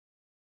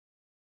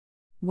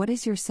What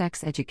is your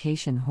sex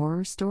education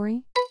horror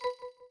story?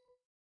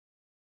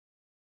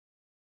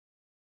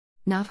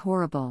 Not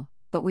horrible,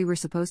 but we were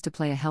supposed to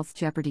play a health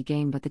Jeopardy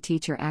game, but the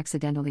teacher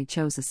accidentally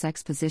chose a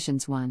sex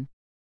positions one.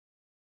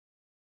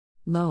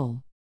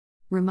 Lol.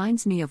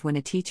 Reminds me of when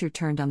a teacher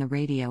turned on the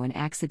radio and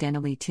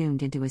accidentally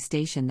tuned into a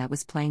station that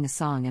was playing a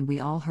song and we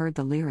all heard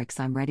the lyrics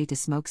 "I'm ready to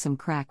smoke some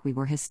crack." We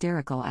were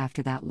hysterical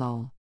after that.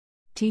 Lol.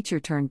 Teacher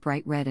turned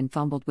bright red and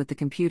fumbled with the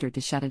computer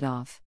to shut it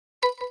off.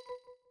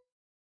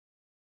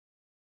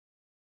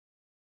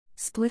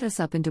 Split us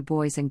up into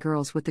boys and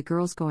girls, with the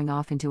girls going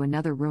off into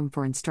another room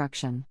for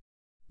instruction.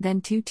 Then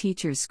 2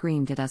 teachers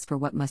screamed at us for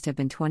what must have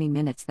been 20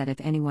 minutes that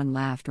if anyone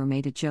laughed or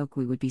made a joke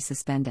we would be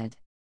suspended.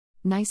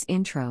 Nice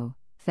intro,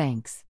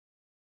 thanks.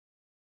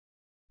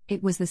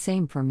 It was the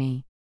same for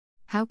me.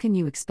 How can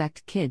you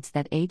expect kids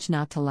that age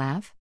not to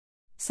laugh?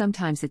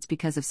 Sometimes it's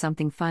because of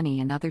something funny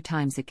and other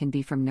times it can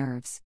be from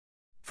nerves.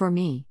 For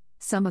me,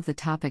 some of the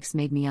topics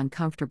made me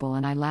uncomfortable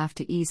and I laughed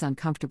to ease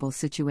uncomfortable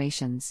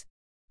situations.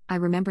 I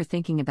remember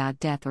thinking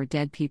about death or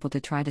dead people to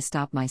try to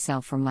stop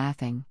myself from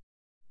laughing.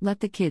 Let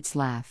the kids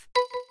laugh.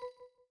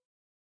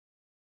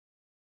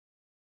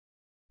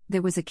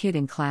 There was a kid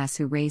in class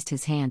who raised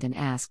his hand and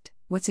asked,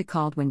 "What's it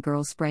called when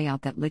girls spray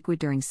out that liquid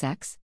during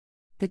sex?"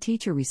 The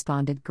teacher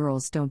responded,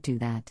 "Girls don't do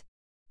that."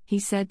 He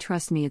said,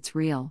 "Trust me, it's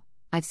real.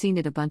 I've seen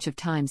it a bunch of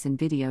times in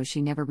videos."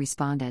 She never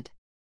responded.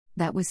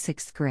 That was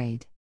 6th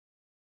grade.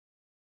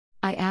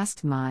 I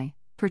asked my,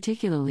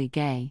 particularly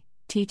gay,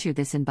 teacher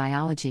this in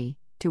biology,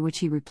 to which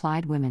he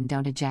replied, "Women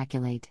don't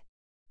ejaculate."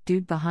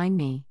 Dude behind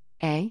me,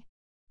 eh?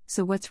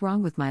 So what's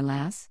wrong with my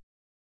lass?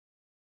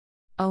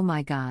 Oh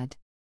my god.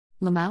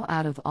 Lamau.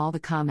 Out of all the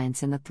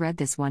comments in the thread,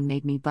 this one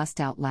made me bust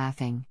out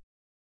laughing.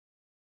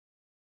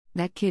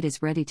 That kid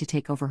is ready to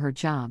take over her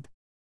job.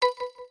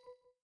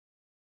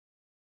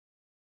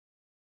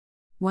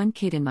 One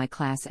kid in my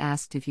class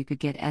asked if you could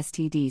get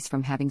STDs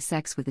from having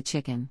sex with a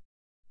chicken.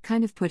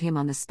 Kind of put him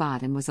on the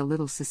spot and was a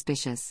little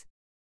suspicious.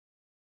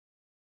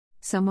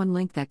 Someone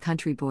link that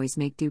Country Boys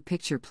Make Do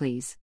picture,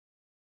 please.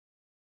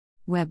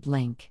 Web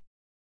link.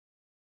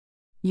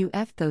 You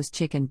effed those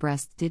chicken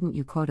breasts, didn't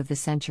you? Quote of the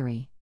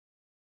century.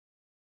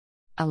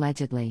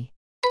 Allegedly.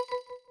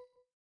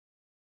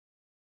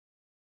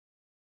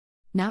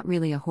 Not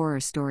really a horror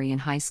story. In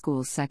high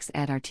school sex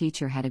ed, our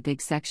teacher had a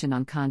big section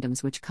on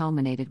condoms, which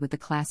culminated with the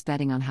class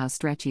betting on how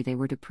stretchy they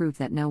were to prove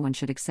that no one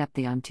should accept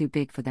the "I'm too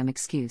big for them"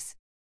 excuse.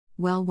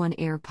 Well, 1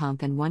 air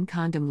pump and 1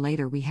 condom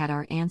later, we had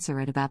our answer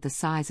at about the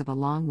size of a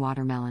long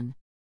watermelon.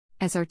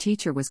 As our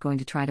teacher was going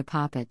to try to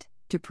pop it,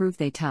 to prove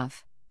they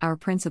tough, our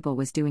principal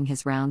was doing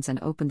his rounds and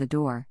opened the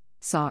door,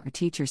 saw our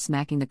teacher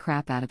smacking the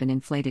crap out of an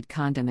inflated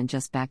condom and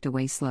just backed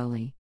away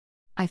slowly.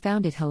 I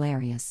found it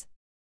hilarious.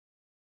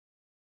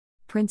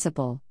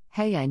 Principal,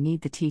 "Hey, I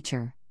need the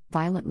teacher,"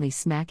 violently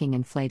smacking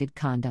inflated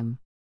condom.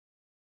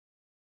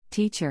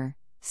 Teacher,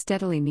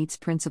 steadily meets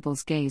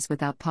principal's gaze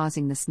without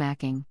pausing the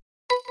smacking.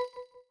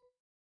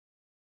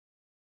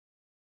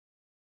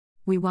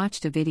 We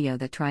watched a video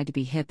that tried to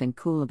be hip and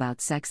cool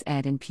about sex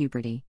ed in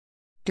puberty.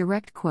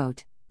 Direct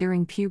quote,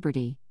 "During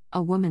puberty,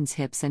 a woman's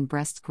hips and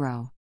breasts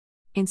grow."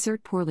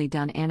 Insert poorly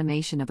done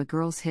animation of a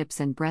girl's hips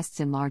and breasts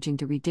enlarging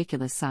to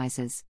ridiculous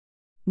sizes.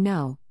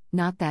 No,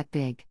 not that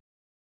big.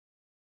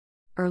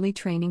 Early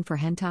training for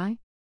hentai?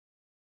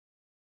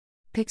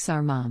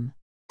 Pixar mom.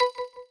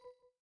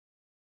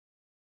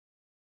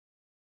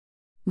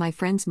 My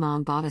friend's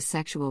mom bought a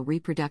sexual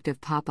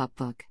reproductive pop-up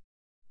book.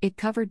 It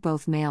covered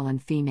both male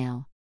and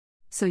female.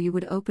 So you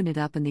would open it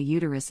up and the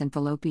uterus and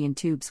fallopian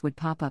tubes would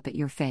pop up at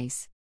your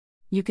face.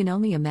 You can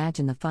only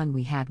imagine the fun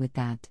we had with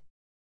that.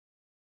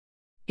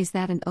 Is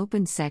that an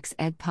open sex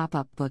ed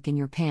pop-up book in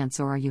your pants,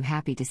 or are you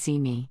happy to see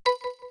me?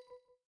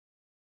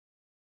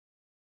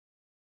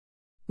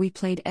 We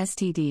played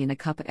STD in a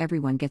cup.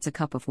 Everyone gets a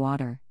cup of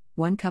water.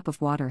 1 cup of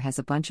water has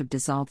a bunch of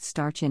dissolved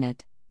starch in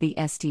it, the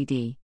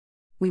STD.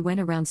 We went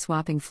around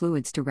swapping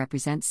fluids to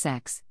represent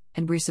sex,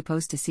 and we're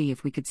supposed to see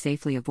if we could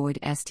safely avoid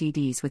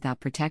STDs without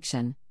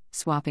protection,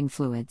 swapping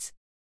fluids.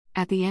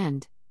 At the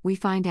end, we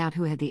find out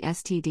who had the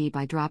STD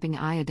by dropping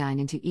iodine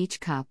into each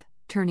cup,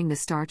 turning the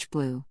starch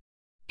blue.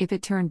 If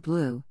it turned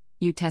blue,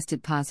 you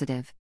tested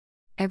positive.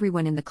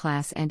 Everyone in the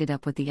class ended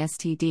up with the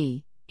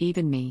STD,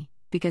 even me,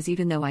 because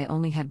even though I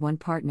only had 1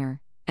 partner,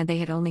 and they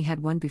had only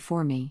had 1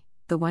 before me,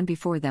 the one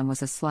before them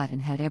was a slut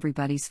and had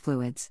everybody's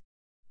fluids.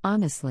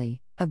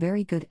 Honestly, a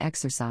very good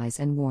exercise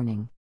and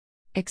warning.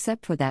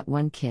 Except for that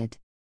one kid.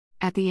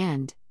 At the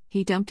end,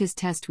 he dumped his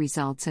test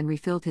results and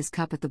refilled his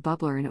cup at the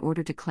bubbler in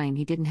order to claim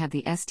he didn't have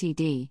the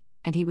STD,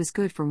 and he was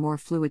good for more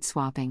fluid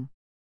swapping.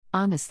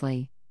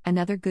 Honestly,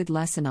 another good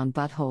lesson on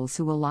buttholes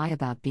who will lie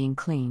about being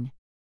clean.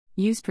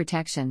 Use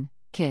protection,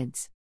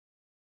 kids.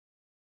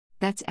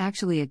 That's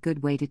actually a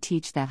good way to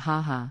teach that,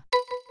 haha.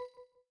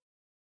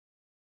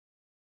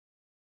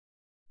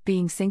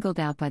 Being singled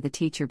out by the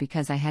teacher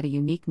because I had a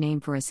unique name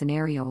for a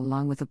scenario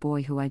along with a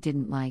boy who I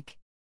didn't like.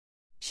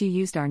 She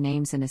used our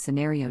names in a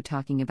scenario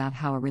talking about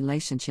how a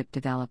relationship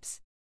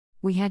develops.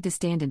 We had to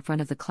stand in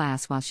front of the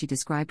class while she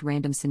described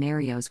random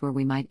scenarios where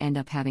we might end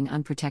up having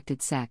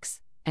unprotected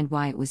sex, and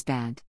why it was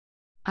bad.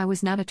 I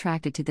was not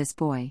attracted to this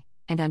boy,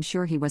 and I'm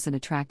sure he wasn't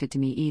attracted to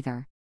me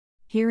either.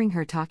 Hearing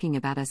her talking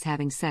about us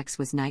having sex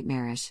was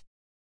nightmarish.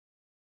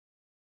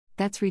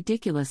 That's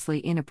ridiculously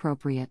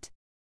inappropriate.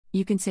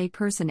 You can say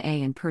person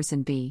A and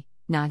person B,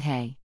 not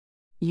hey.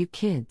 You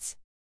kids.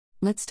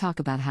 Let's talk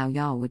about how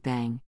y'all would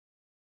bang.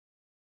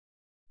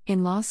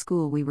 In law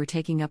school, we were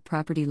taking up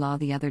property law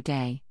the other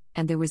day,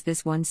 and there was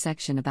this one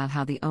section about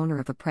how the owner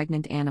of a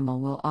pregnant animal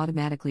will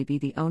automatically be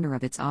the owner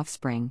of its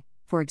offspring.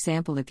 For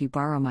example, if you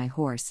borrow my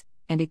horse,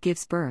 and it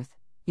gives birth,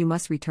 you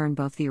must return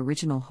both the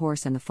original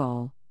horse and the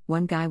foal.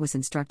 One guy was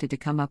instructed to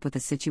come up with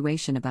a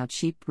situation about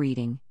sheep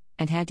breeding,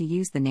 and had to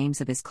use the names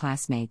of his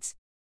classmates.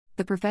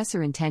 The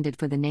professor intended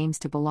for the names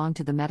to belong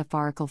to the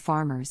metaphorical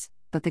farmers,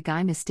 but the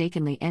guy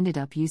mistakenly ended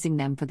up using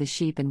them for the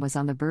sheep and was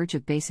on the verge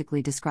of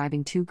basically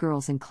describing two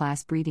girls in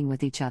class breeding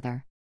with each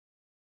other.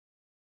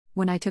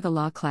 When I took a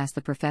law class,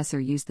 the professor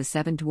used the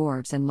Seven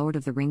Dwarves and Lord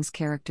of the Rings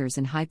characters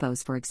and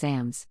hypos for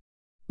exams.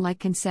 Like,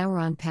 can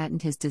Sauron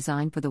patent his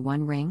design for the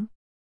One Ring?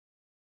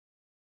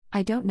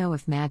 I don't know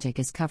if magic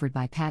is covered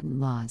by patent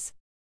laws.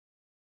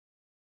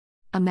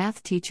 A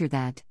math teacher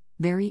that,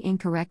 very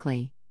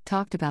incorrectly,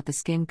 talked about the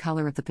skin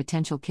color of the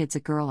potential kids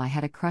a girl I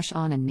had a crush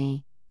on and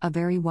me, a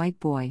very white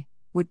boy,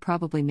 would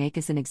probably make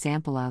as an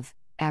example of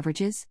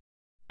averages?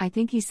 I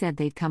think he said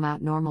they'd come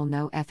out normal,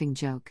 no effing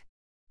joke.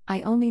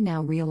 I only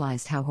now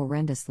realized how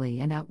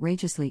horrendously and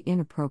outrageously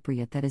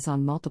inappropriate that is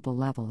on multiple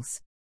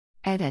levels.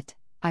 Edit.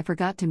 I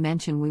forgot to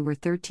mention we were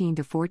 13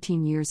 to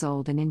 14 years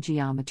old and in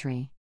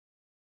geometry.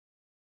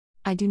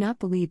 I do not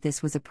believe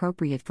this was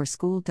appropriate for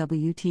school.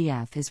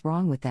 WTF is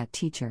wrong with that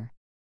teacher?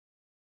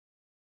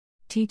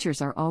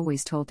 Teachers are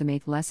always told to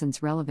make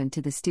lessons relevant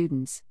to the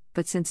students,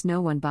 but since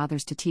no one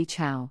bothers to teach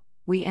how,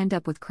 we end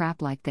up with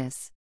crap like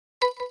this.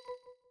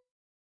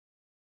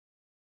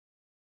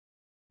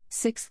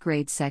 6th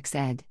grade sex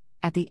ed.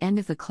 At the end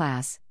of the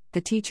class,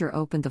 the teacher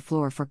opened the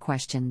floor for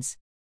questions.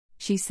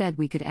 She said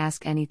we could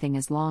ask anything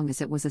as long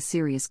as it was a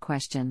serious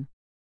question.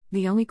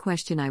 The only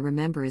question I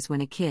remember is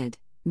when a kid,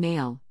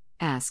 male,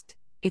 asked,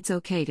 "It's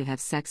okay to have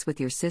sex with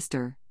your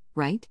sister,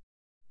 right?"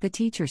 The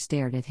teacher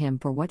stared at him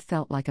for what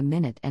felt like a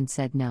minute and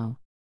said no.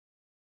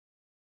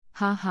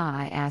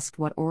 I asked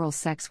what oral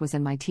sex was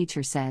and my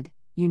teacher said,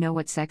 "You know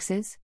what sex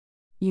is?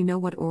 You know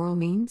what oral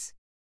means?"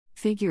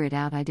 Figure it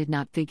out. I did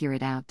not figure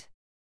it out.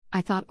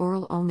 I thought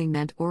oral only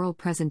meant oral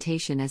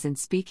presentation as in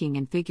speaking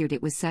and figured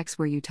it was sex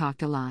where you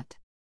talked a lot.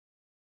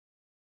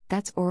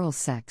 That's oral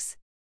sex.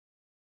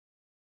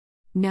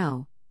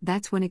 No,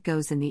 that's when it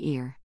goes in the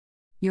ear.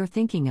 You're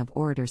thinking of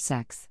orator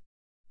sex.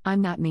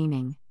 I'm not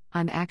memeing,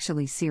 I'm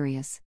actually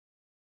serious.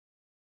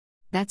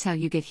 That's how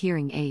you get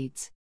hearing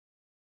aids.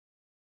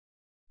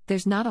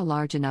 There's not a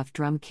large enough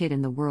drum kit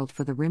in the world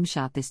for the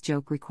rimshot this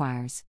joke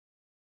requires.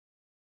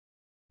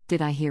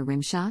 Did I hear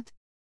rimshot?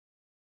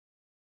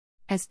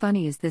 As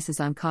funny as this is,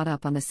 I'm caught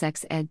up on the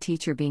sex ed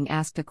teacher being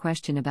asked a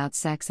question about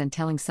sex and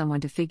telling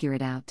someone to figure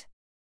it out.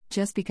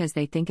 Just because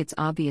they think it's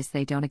obvious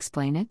they don't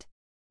explain it?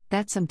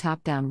 That's some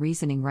top-down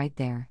reasoning right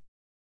there.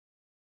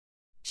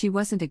 She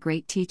wasn't a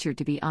great teacher,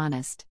 to be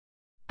honest.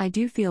 I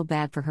do feel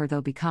bad for her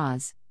though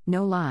because,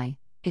 no lie,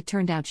 it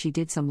turned out she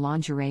did some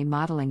lingerie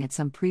modeling at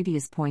some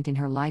previous point in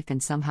her life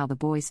and somehow the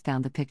boys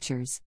found the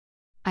pictures.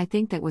 I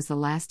think that was the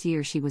last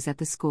year she was at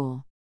the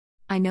school.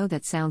 I know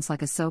that sounds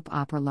like a soap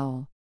opera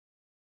lol.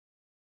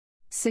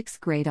 6th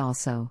grade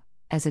also,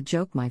 as a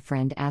joke, my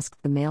friend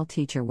asked the male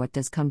teacher, "What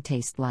does cum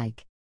taste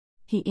like?"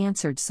 He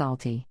answered,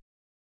 "Salty."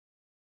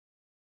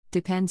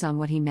 Depends on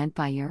what he meant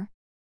by your.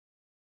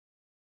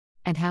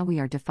 And how we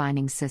are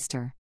defining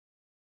sister.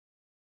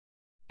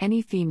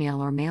 Any female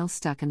or male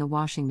stuck in the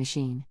washing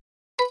machine.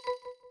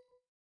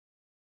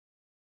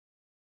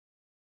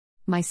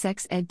 My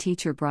sex ed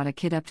teacher brought a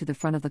kid up to the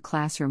front of the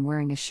classroom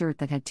wearing a shirt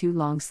that had 2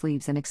 long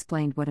sleeves and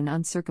explained what an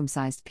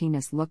uncircumcised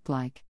penis looked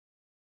like.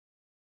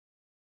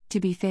 To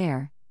be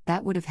fair,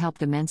 that would have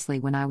helped immensely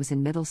when I was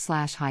in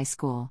middle/high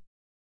school.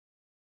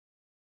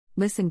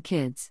 Listen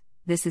kids,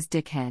 this is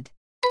dickhead.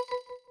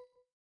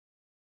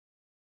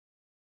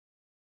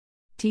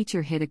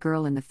 Teacher hit a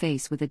girl in the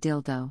face with a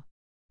dildo.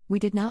 We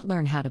did not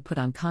learn how to put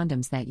on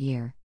condoms that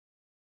year.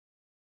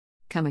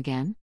 Come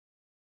again?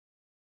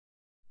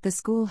 The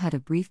school had a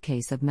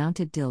briefcase of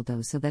mounted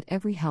dildos so that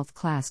every health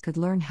class could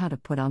learn how to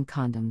put on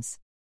condoms.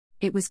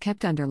 It was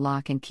kept under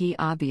lock and key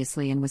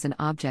obviously and was an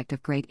object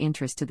of great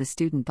interest to the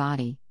student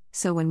body,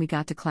 so when we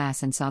got to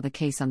class and saw the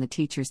case on the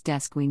teacher's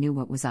desk we knew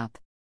what was up.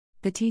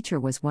 The teacher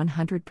was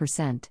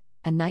 100%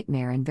 a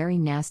nightmare and very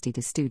nasty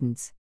to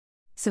students.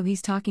 So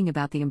he's talking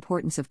about the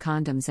importance of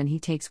condoms and he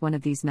takes one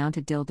of these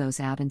mounted dildos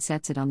out and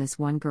sets it on this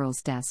one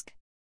girl's desk.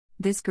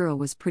 This girl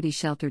was pretty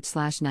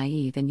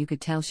sheltered/naive and you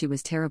could tell she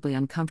was terribly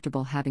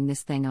uncomfortable having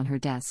this thing on her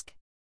desk.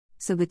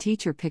 So the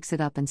teacher picks it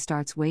up and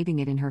starts waving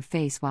it in her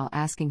face while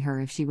asking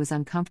her if she was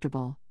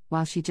uncomfortable,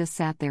 while she just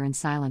sat there in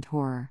silent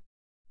horror.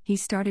 He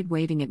started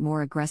waving it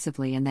more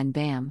aggressively and then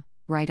bam,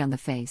 right on the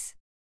face.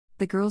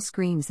 The girl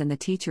screams and the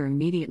teacher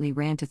immediately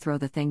ran to throw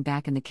the thing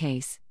back in the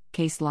case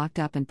locked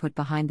up and put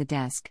behind the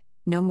desk.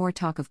 No more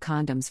talk of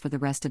condoms for the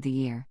rest of the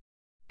year.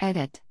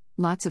 Edit.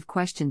 Lots of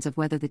questions of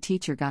whether the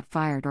teacher got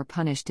fired or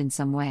punished in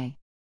some way.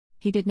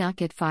 He did not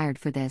get fired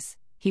for this,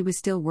 he was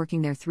still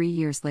working there 3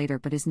 years later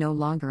but is no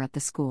longer at the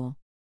school.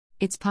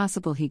 It's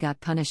possible he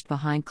got punished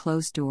behind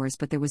closed doors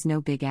but there was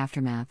no big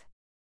aftermath.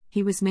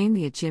 He was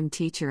mainly a gym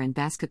teacher and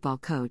basketball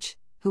coach,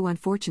 who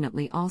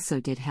unfortunately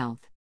also did health.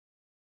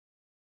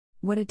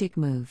 What a dick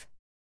move.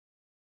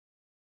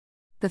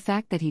 The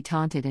fact that he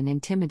taunted and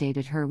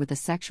intimidated her with a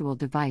sexual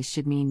device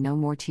should mean no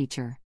more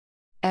teacher.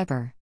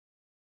 Ever.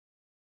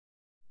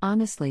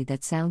 Honestly,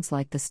 that sounds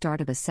like the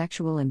start of a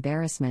sexual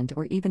embarrassment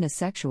or even a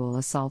sexual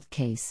assault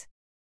case.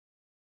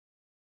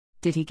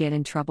 Did he get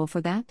in trouble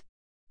for that?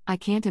 I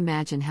can't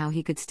imagine how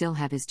he could still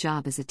have his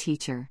job as a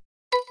teacher.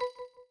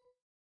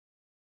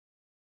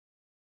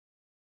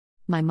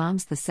 My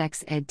mom's the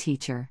sex ed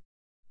teacher.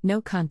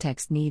 No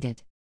context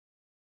needed.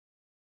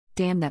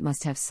 Damn, that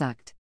must have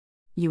sucked.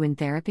 You in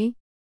therapy?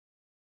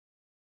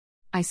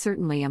 I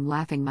certainly am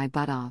laughing my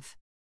butt off.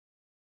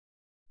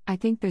 I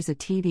think there's a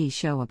TV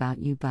show about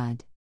you,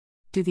 bud.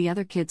 Do the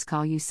other kids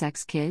call you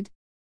sex kid?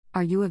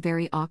 Are you a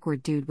very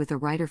awkward dude with a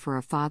writer for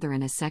a father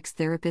and a sex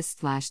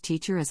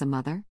therapist/teacher as a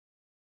mother?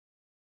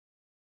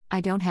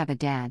 I don't have a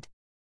dad.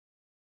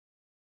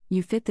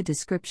 You fit the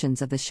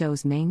descriptions of the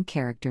show's main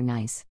character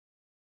nice.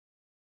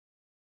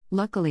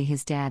 Luckily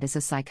his dad is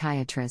a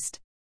psychiatrist.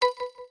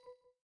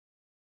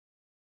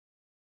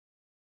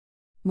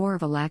 More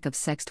of a lack of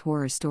sexed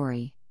horror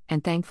story,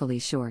 and thankfully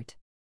short.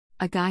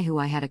 A guy who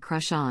I had a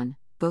crush on,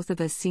 both of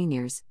us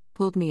seniors,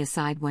 pulled me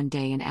aside one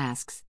day and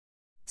asks,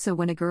 "So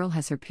when a girl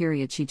has her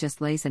period she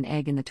just lays an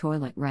egg in the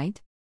toilet,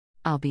 right?"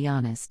 I'll be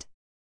honest.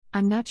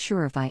 I'm not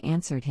sure if I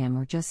answered him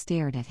or just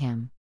stared at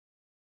him.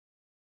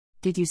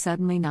 Did you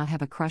suddenly not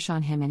have a crush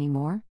on him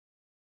anymore?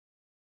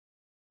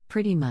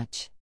 Pretty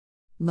much.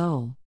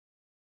 Lol.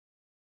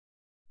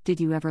 Did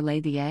you ever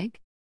lay the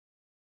egg?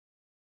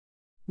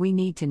 We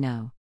need to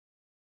know.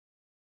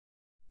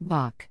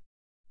 Bok.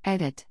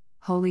 Edit.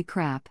 Holy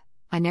crap,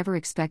 I never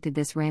expected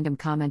this random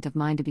comment of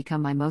mine to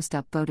become my most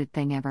upvoted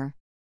thing ever.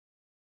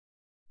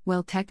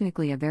 Well,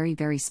 technically a very,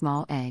 very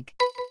small egg.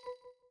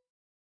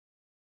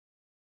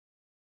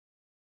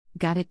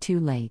 Got it too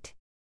late.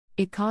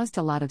 It caused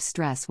a lot of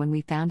stress when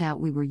we found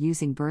out we were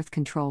using birth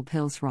control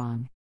pills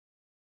wrong.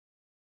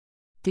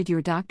 Did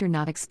your doctor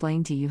not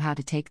explain to you how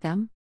to take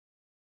them?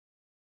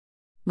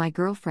 My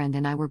girlfriend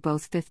and I were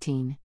both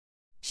 15.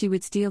 She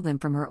would steal them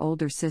from her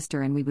older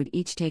sister and we would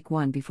each take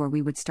one before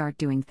we would start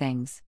doing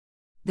things.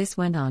 This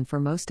went on for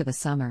most of a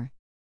summer.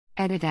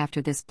 Edit.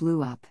 After this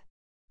blew up.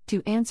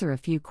 To answer a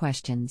few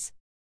questions.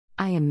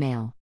 I am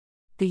male.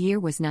 The year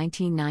was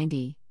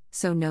 1990,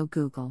 so no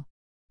Google.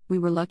 We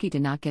were lucky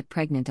to not get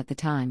pregnant at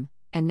the time,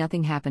 and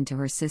nothing happened to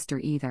her sister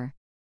either.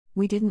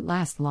 We didn't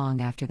last long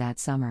after that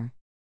summer.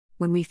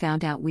 When we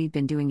found out we'd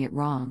been doing it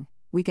wrong,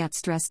 we got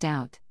stressed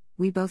out,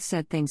 we both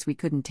said things we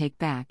couldn't take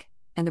back,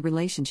 and the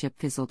relationship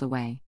fizzled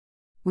away.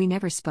 We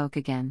never spoke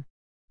again.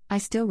 I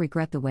still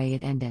regret the way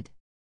it ended.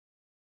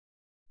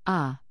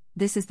 Ah,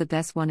 this is the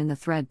best one in the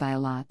thread by a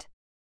lot.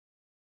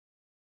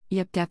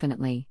 Yep,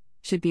 definitely,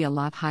 should be a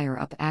lot higher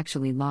up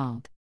actually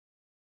lolled.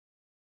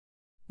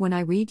 When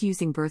I read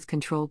using birth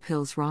control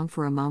pills wrong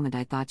for a moment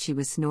I thought she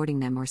was snorting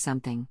them or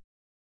something.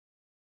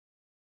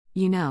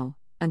 You know,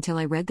 until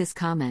I read this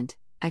comment,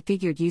 I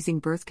figured using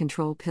birth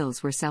control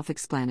pills were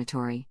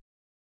self-explanatory.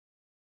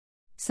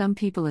 Some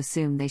people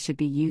assume they should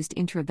be used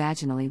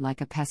intravaginally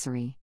like a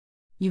pessary.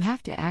 You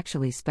have to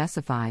actually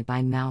specify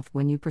by mouth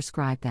when you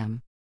prescribe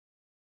them.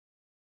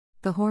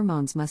 The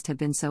hormones must have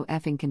been so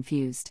effing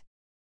confused.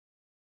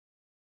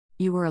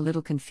 You were a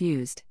little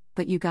confused,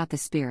 but you got the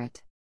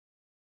spirit.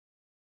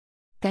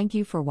 Thank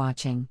you for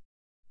watching.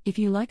 If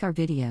you like our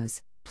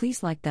videos,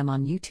 please like them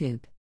on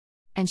YouTube.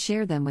 And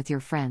share them with your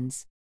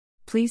friends.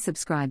 Please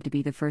subscribe to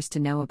be the first to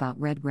know about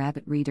Red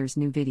Rabbit Reader's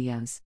new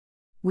videos.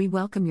 We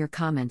welcome your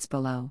comments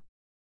below.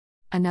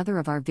 Another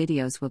of our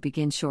videos will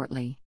begin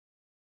shortly.